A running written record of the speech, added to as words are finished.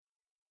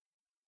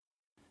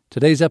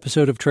Today's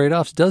episode of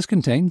Trade-Offs does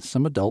contain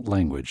some adult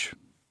language.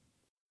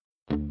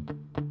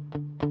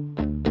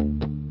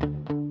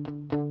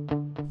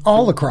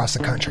 All across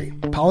the country,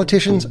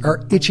 politicians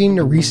are itching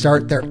to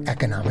restart their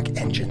economic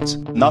engines.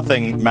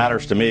 Nothing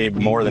matters to me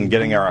more than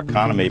getting our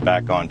economy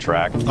back on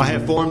track. I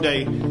have formed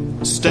a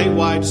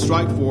statewide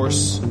strike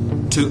force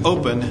to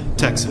open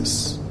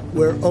Texas.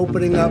 We're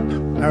opening up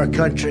our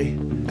country.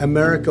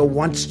 America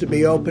wants to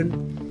be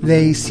open.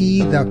 They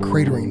see the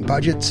cratering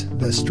budgets,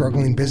 the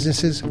struggling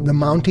businesses, the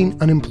mounting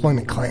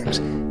unemployment claims,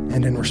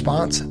 and in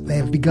response, they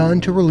have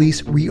begun to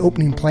release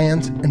reopening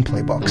plans and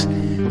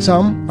playbooks.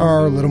 Some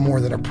are a little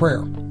more than a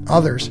prayer.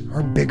 Others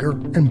are bigger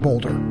and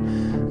bolder.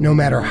 No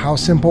matter how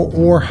simple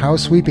or how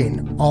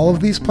sweeping, all of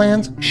these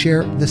plans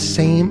share the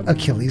same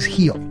Achilles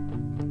heel: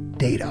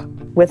 data.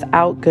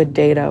 Without good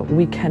data,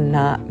 we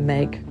cannot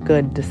make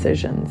good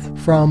decisions.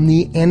 From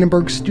the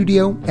Annenberg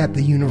Studio at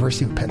the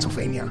University of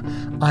Pennsylvania,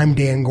 I'm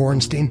Dan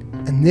Gorenstein,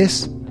 and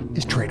this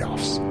is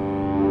Trade-Offs.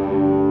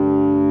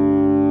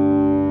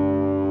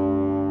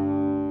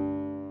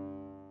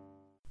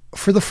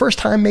 For the first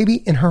time maybe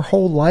in her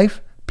whole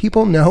life,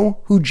 people know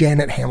who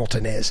Janet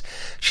Hamilton is.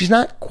 She's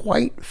not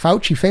quite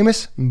Fauci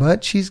famous,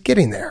 but she's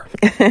getting there.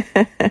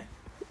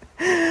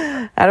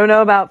 I don't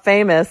know about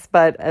famous,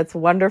 but it's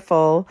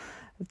wonderful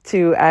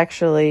to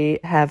actually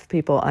have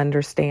people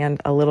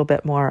understand a little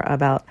bit more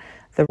about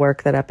the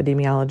work that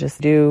epidemiologists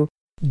do.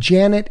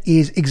 Janet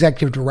is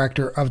executive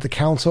director of the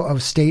Council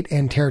of State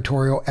and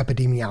Territorial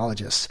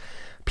Epidemiologists.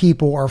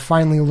 People are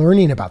finally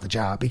learning about the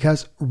job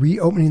because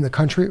reopening the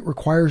country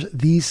requires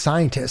these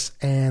scientists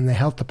and the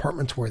health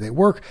departments where they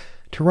work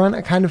to run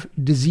a kind of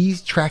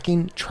disease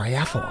tracking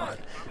triathlon.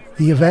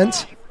 The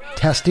events,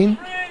 testing,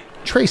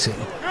 tracing,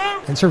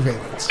 and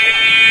surveillance.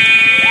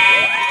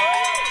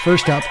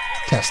 First up,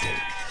 testing.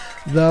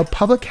 The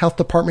public health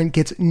department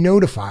gets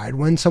notified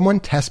when someone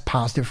tests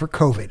positive for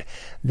COVID.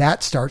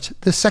 That starts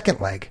the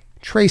second leg,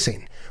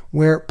 tracing,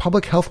 where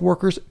public health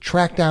workers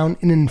track down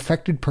an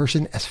infected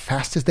person as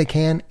fast as they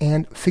can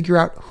and figure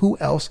out who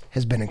else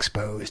has been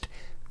exposed.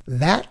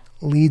 That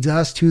leads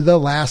us to the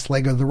last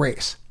leg of the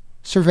race,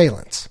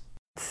 surveillance.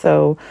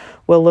 So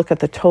we'll look at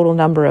the total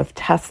number of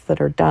tests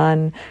that are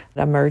done,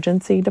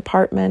 emergency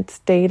department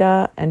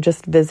data, and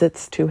just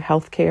visits to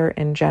healthcare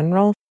in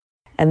general.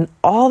 And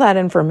all that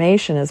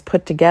information is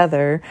put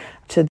together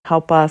to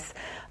help us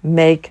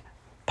make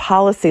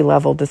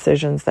policy-level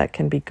decisions that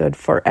can be good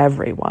for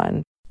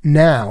everyone.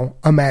 Now,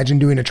 imagine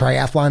doing a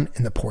triathlon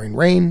in the pouring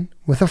rain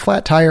with a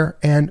flat tire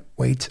and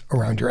weights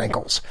around your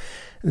ankles.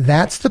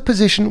 That's the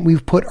position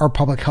we've put our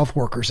public health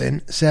workers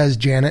in, says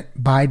Janet,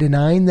 by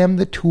denying them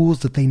the tools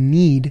that they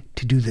need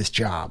to do this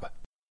job.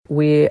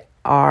 We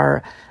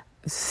are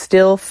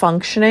still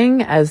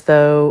functioning as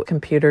though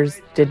computers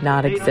did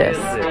not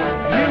exist.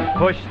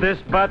 Push this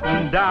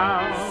button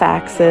down.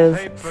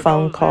 Faxes,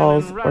 phone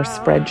calls, or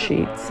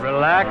spreadsheets.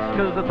 Relax,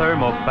 because the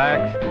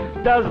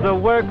Thermofax does the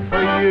work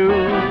for you.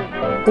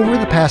 Over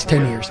the past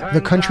 10 years, the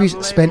country's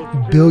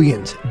spent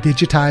billions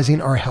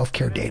digitizing our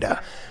healthcare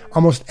data.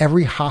 Almost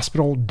every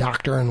hospital,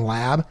 doctor, and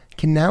lab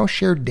can now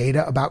share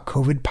data about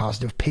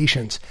COVID-positive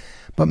patients.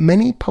 But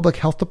many public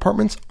health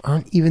departments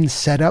aren't even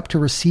set up to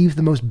receive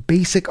the most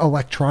basic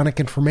electronic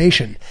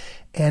information.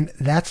 And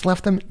that's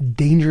left them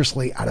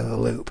dangerously out of the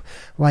loop,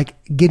 like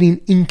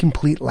getting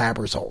incomplete lab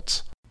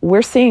results.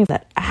 We're seeing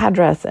that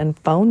address and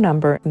phone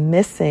number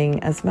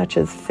missing as much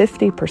as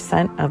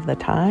 50% of the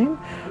time.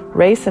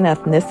 Race and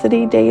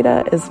ethnicity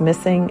data is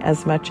missing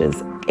as much as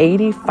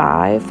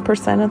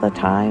 85% of the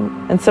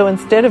time. And so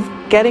instead of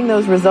getting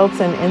those results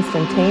in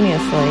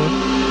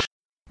instantaneously,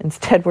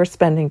 instead we're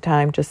spending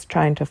time just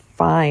trying to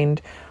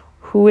find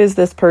who is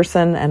this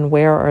person and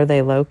where are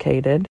they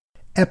located.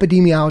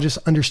 Epidemiologists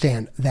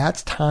understand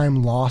that's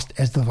time lost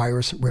as the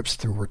virus rips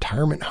through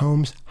retirement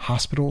homes,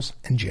 hospitals,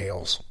 and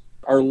jails.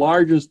 Our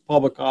largest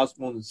public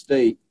hospital in the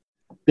state,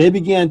 they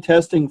began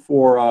testing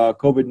for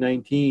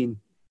COVID-19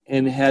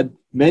 and had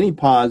many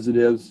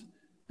positives,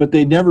 but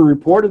they never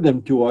reported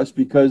them to us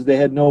because they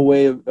had no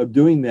way of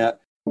doing that.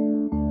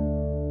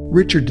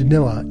 Richard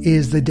Danila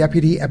is the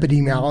deputy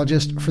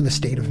epidemiologist for the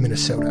state of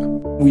Minnesota.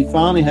 We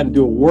finally had to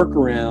do a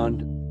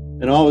workaround.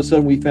 And all of a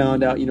sudden we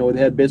found out, it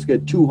had basically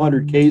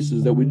 200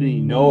 cases that we didn't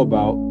even know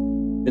about.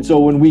 And so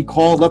when we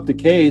called up the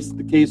case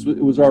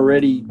was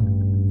already,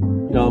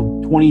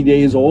 20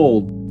 days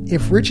old.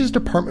 If Rich's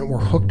department were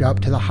hooked up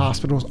to the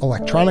hospitals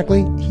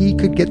electronically, he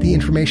could get the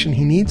information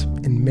he needs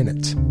in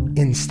minutes.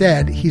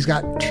 Instead, he's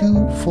got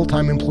 2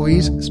 full-time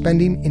employees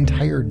spending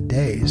entire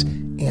days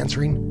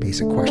answering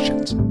basic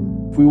questions.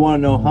 If we want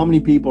to know how many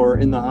people are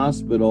in the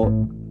hospital,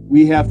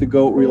 we have to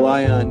go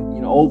rely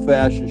on,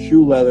 old-fashioned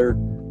shoe leather,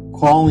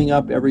 calling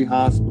up every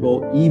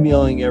hospital,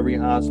 emailing every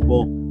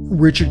hospital.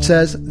 Richard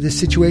says this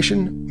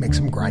situation makes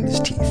him grind his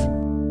teeth.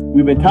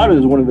 We've been touted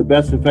as one of the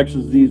best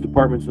infectious disease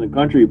departments in the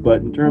country,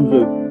 but in terms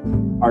of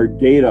our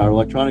data, our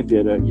electronic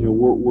data,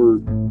 we're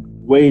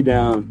way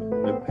down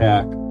the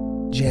pack.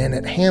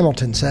 Janet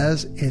Hamilton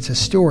says it's a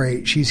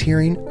story she's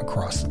hearing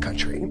across the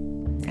country.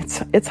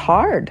 It's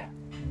hard.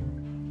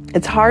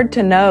 It's hard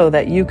to know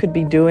that you could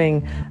be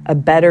doing a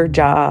better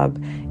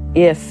job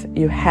if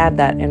you had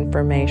that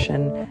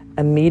information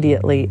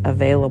immediately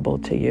available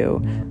to you,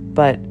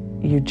 but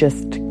you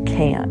just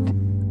can't.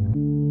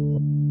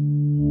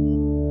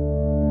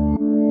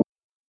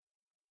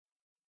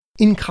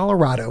 In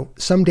Colorado,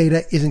 some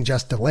data isn't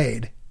just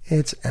delayed,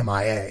 it's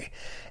MIA.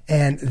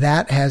 And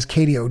that has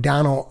Katie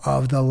O'Donnell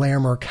of the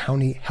Larimer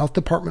County Health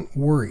Department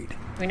worried.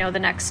 We know the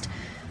next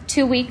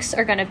 2 weeks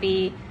are going to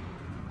be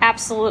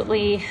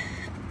absolutely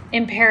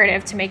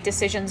imperative to make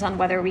decisions on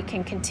whether we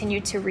can continue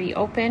to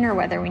reopen or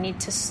whether we need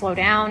to slow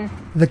down.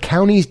 The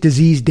county's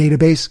disease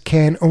database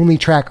can only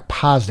track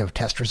positive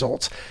test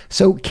results,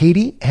 so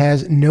Katie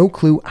has no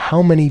clue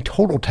how many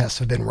total tests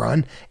have been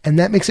run, and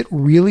that makes it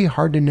really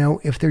hard to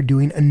know if they're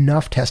doing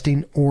enough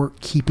testing or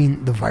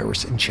keeping the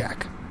virus in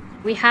check.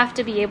 We have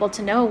to be able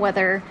to know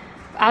whether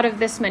out of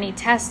this many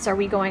tests, are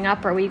we going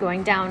up, are we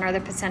going down, are the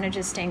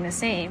percentages staying the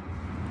same?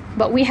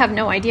 But we have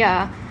no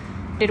idea.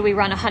 Did we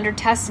run 100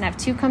 tests and have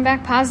 2 come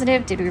back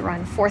positive? Did we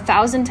run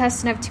 4,000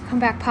 tests and have 2 come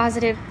back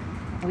positive?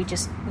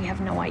 We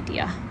have no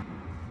idea.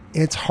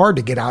 It's hard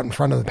to get out in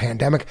front of the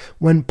pandemic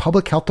when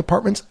public health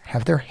departments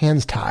have their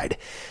hands tied.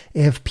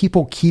 If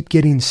people keep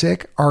getting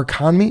sick, our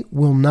economy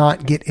will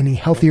not get any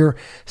healthier,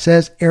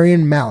 says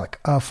Arian Malik,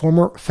 a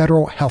former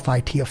federal health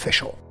IT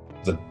official.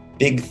 The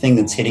big thing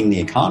that's hitting the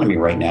economy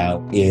right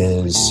now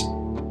is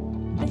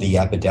the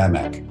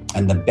epidemic.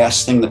 And the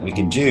best thing that we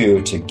can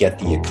do to get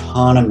the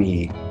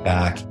economy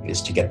back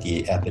is to get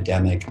the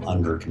epidemic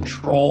under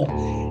control.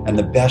 And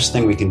the best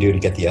thing we can do to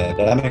get the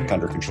epidemic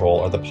under control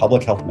are the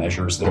public health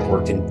measures that have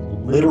worked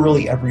in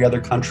literally every other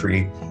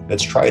country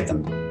that's tried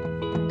them.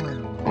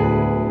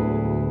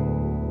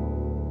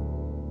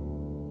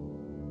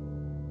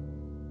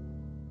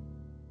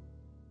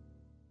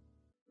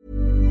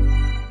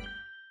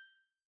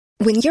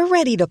 When you're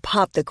ready to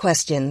pop the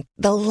question,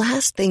 the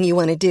last thing you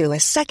want to do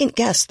is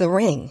second-guess the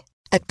ring.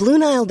 At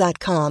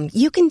BlueNile.com,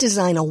 you can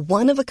design a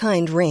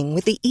one-of-a-kind ring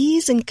with the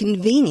ease and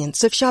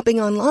convenience of shopping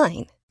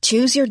online.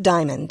 Choose your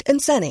diamond and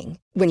setting.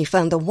 When you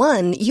find the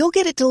one, you'll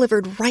get it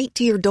delivered right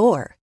to your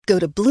door. Go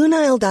to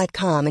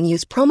BlueNile.com and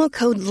use promo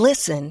code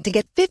LISTEN to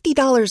get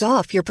 $50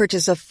 off your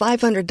purchase of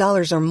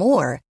 $500 or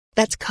more.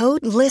 That's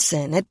code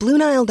LISTEN at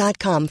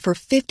BlueNile.com for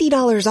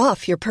 $50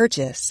 off your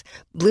purchase.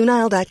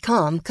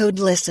 BlueNile.com, code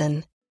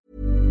LISTEN.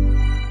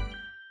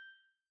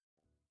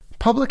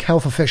 Public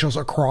health officials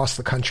across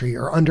the country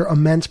are under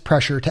immense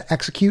pressure to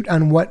execute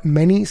on what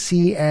many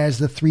see as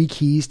the 3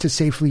 keys to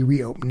safely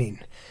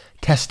reopening: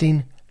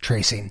 testing,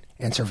 tracing,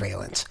 and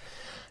surveillance.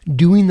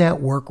 Doing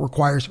that work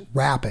requires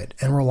rapid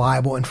and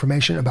reliable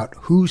information about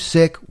who's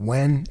sick,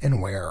 when,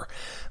 and where.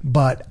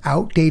 But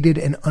outdated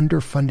and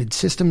underfunded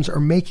systems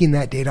are making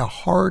that data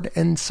hard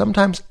and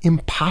sometimes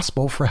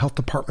impossible for health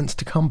departments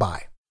to come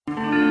by.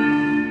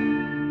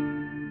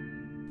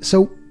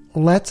 So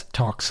let's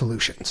talk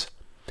solutions.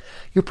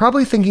 You're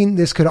probably thinking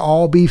this could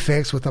all be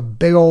fixed with a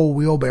big old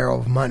wheelbarrow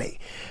of money.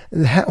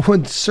 That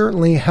would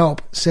certainly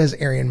help, says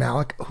Arian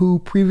Malik, who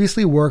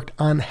previously worked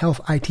on health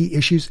IT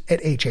issues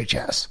at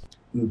HHS.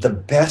 The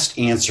best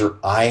answer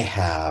I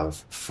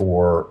have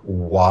for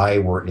why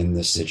we're in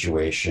this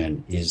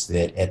situation is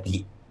that at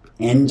the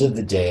end of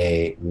the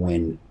day,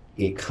 when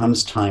it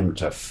comes time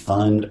to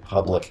fund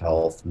public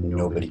health,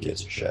 nobody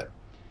gives a shit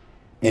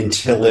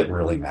until it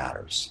really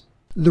matters.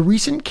 The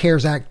recent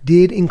CARES Act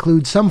did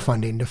include some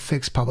funding to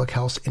fix public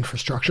health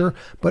infrastructure,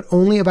 but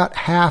only about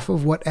half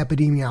of what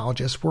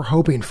epidemiologists were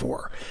hoping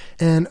for.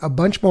 And a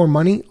bunch more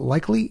money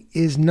likely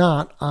is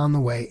not on the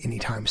way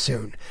anytime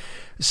soon.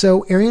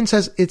 So Arian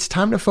says it's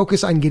time to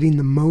focus on getting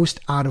the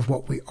most out of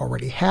what we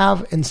already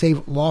have and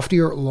save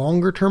loftier,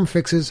 longer-term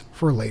fixes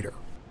for later.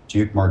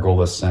 Duke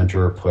Margolis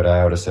Center put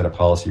out a set of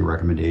policy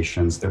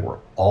recommendations that were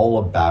all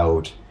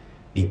about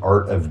the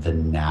art of the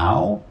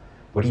now.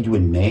 What do you do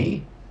in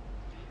May?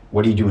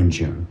 What do you do in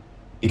June?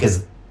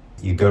 Because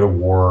you go to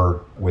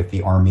war with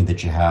the army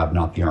that you have,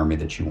 not the army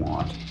that you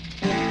want.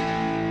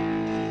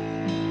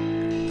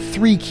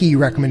 3 key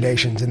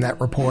recommendations in that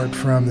report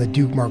from the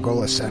Duke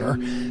Margolis Center.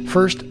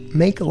 First,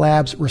 make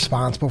labs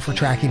responsible for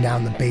tracking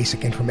down the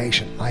basic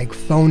information, like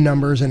phone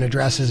numbers and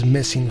addresses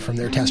missing from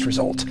their test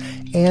results,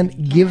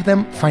 and give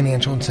them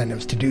financial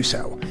incentives to do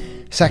so.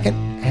 Second,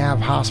 have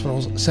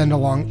hospitals send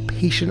along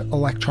patient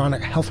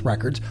electronic health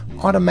records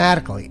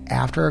automatically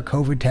after a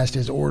COVID test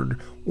is ordered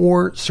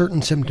or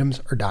certain symptoms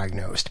are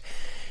diagnosed.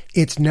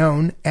 It's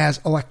known as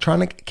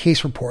electronic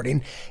case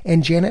reporting,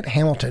 and Janet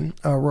Hamilton,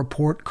 a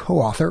report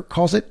co-author,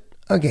 calls it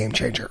a game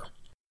changer.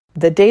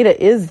 The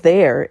data is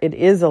there, it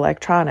is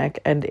electronic,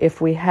 and if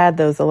we had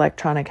those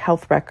electronic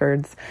health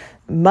records,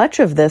 much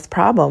of this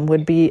problem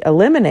would be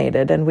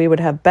eliminated and we would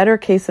have better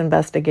case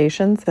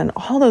investigations and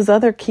all those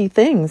other key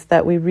things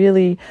that we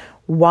really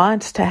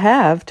want to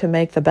have to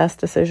make the best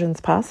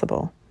decisions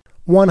possible.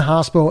 One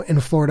hospital in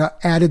Florida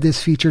added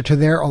this feature to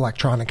their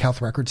electronic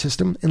health record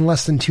system in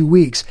less than 2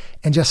 weeks,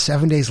 and just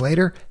 7 days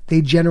later,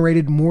 they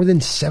generated more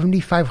than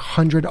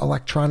 7,500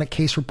 electronic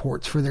case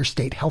reports for their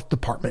state health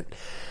department.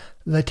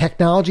 The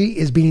technology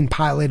is being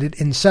piloted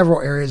in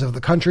several areas of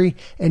the country,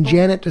 and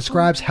Janet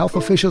describes health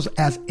officials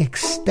as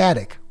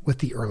ecstatic with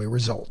the early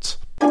results.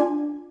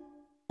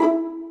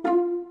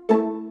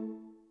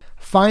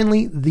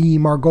 Finally, the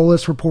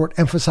Margolis report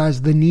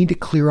emphasized the need to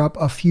clear up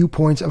a few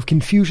points of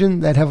confusion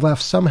that have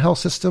left some health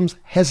systems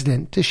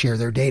hesitant to share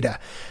their data.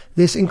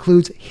 This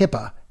includes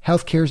HIPAA,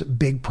 healthcare's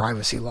big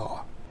privacy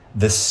law.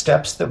 The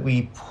steps that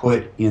we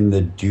put in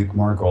the Duke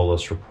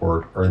Margolis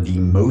report are the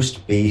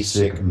most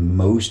basic,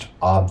 most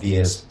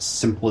obvious,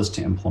 simplest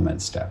to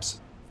implement steps.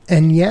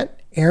 And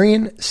yet,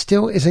 Arian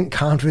still isn't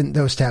confident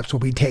those steps will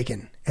be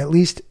taken, at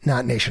least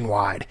not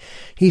nationwide.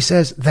 He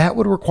says that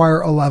would require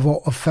a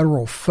level of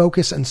federal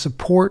focus and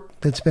support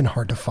that's been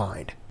hard to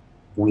find.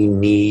 We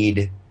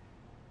need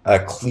a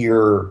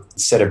clear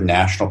set of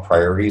national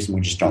priorities, and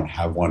we just don't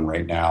have one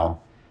right now.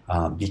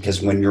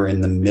 Because when you're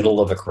in the middle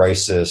of a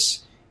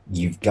crisis,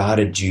 you've got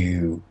to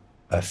do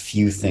a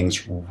few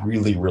things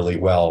really, really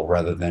well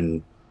rather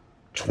than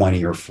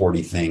 20 or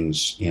 40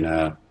 things in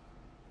a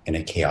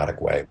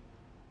chaotic way.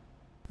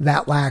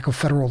 That lack of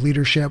federal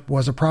leadership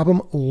was a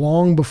problem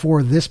long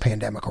before this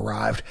pandemic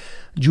arrived.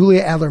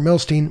 Julia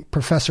Adler-Milstein,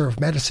 professor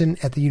of medicine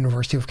at the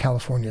University of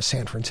California,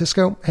 San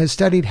Francisco, has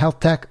studied health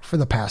tech for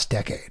the past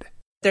decade.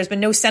 There's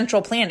been no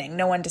central planning,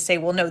 no one to say,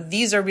 well, no,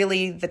 these are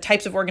really the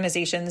types of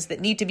organizations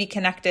that need to be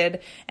connected,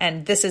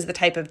 and this is the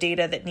type of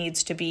data that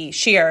needs to be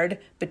shared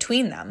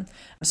between them.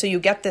 So you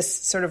get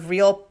this sort of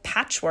real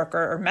patchwork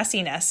or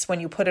messiness when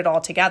you put it all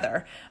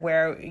together,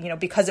 where,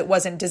 because it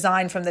wasn't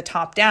designed from the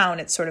top down,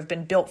 it's sort of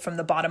been built from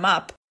the bottom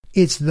up.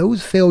 It's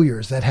those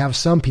failures that have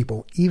some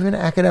people, even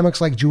academics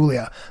like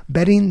Julia,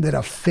 betting that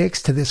a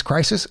fix to this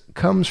crisis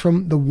comes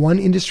from the one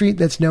industry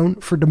that's known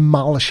for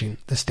demolishing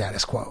the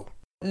status quo.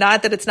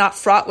 Not that it's not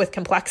fraught with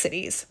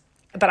complexities,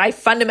 but I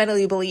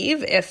fundamentally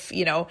believe if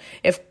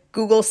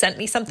Google sent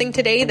me something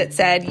today that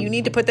said, you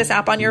need to put this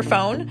app on your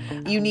phone,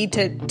 you need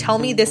to tell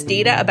me this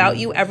data about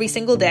you every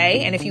single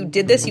day, and if you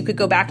did this, you could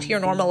go back to your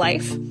normal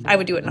life, I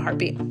would do it in a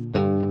heartbeat.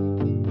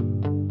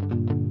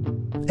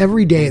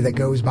 Every day that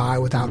goes by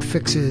without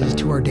fixes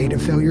to our data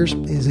failures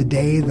is a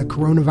day the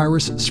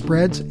coronavirus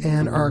spreads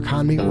and our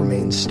economy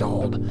remains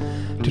stalled.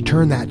 To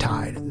turn that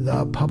tide,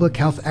 the public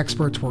health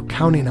experts we're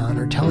counting on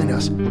are telling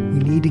us we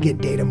need to get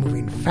data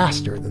moving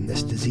faster than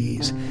this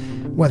disease.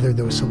 Whether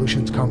those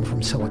solutions come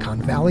from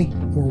Silicon Valley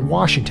or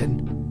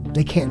Washington,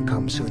 they can't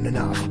come soon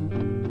enough.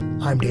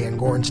 I'm Dan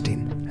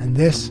Gorenstein, and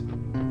this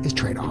is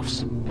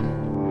Trade-Offs.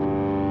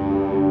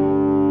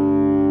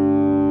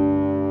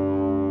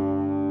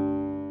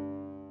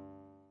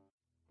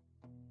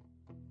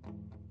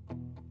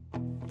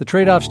 The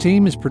Trade-Offs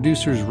team is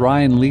producers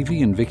Ryan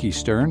Levy and Vicky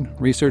Stern,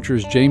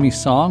 researchers Jamie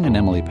Song and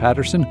Emily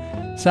Patterson,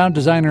 sound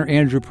designer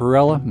Andrew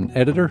Perella, and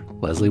editor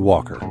Leslie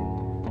Walker.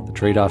 The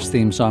Trade-Offs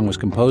theme song was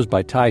composed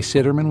by Ty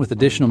Sitterman with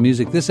additional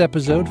music this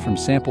episode from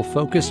Sample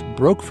Focus,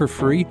 Broke for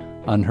Free,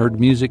 Unheard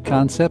Music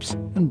Concepts,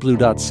 and Blue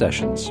Dot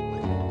Sessions.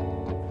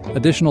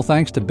 Additional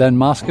thanks to Ben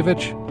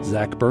Moskovich,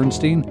 Zach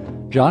Bernstein,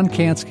 John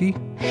Kansky,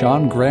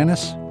 Sean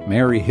Granis,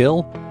 Mary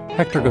Hill,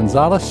 Hector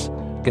Gonzalez,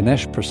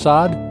 Ganesh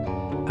Prasad,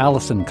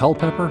 Allison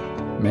Culpepper,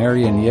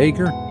 Marion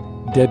Yeager,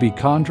 Debbie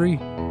Condry,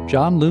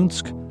 John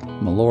Lunsk,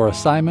 Melora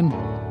Simon,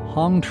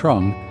 Hong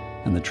Trung,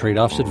 and the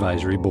Trade-Offs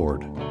Advisory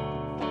Board.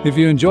 If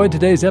you enjoyed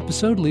today's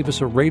episode, leave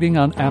us a rating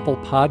on Apple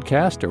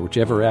Podcast or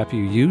whichever app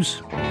you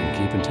use. You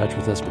can keep in touch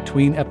with us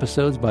between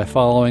episodes by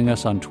following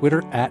us on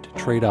Twitter at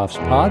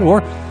TradeOffsPod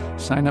or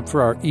sign up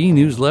for our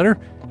e-newsletter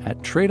at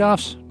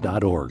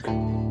tradeoffs.org.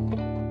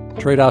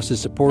 Trade-Offs is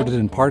supported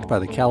in part by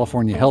the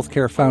California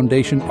Healthcare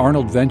Foundation,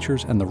 Arnold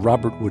Ventures, and the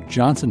Robert Wood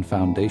Johnson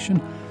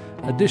Foundation.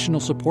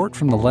 Additional support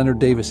from the Leonard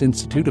Davis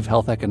Institute of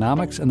Health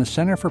Economics and the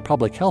Center for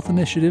Public Health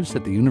Initiatives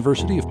at the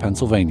University of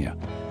Pennsylvania.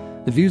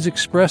 The views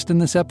expressed in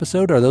this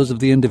episode are those of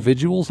the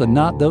individuals and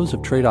not those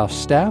of Trade-Offs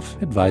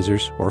staff,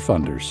 advisors, or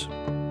funders.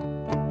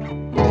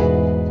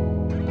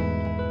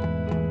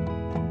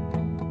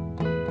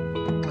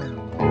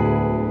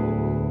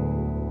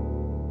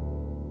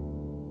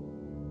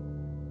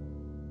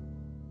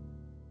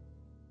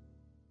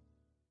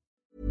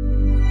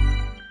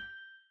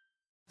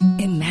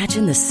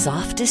 Imagine the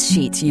softest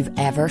sheets you've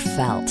ever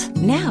felt.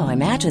 Now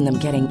imagine them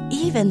getting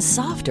even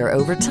softer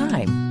over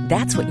time.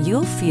 That's what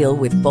you'll feel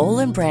with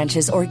Boll &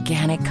 Branch's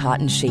organic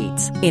cotton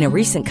sheets. In a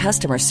recent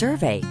customer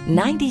survey,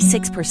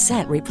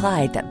 96%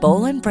 replied that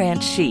Boll &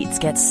 Branch sheets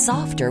get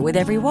softer with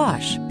every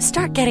wash.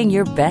 Start getting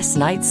your best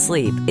night's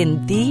sleep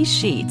in these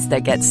sheets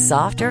that get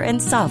softer and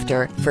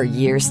softer for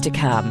years to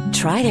come.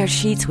 Try their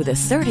sheets with a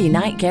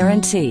 30-night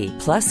guarantee.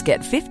 Plus, get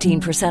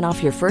 15%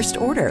 off your first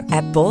order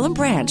at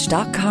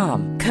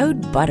bollandbranch.com.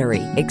 Code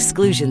BUTTERY.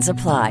 Exclusions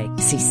apply.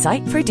 See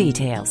site for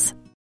details.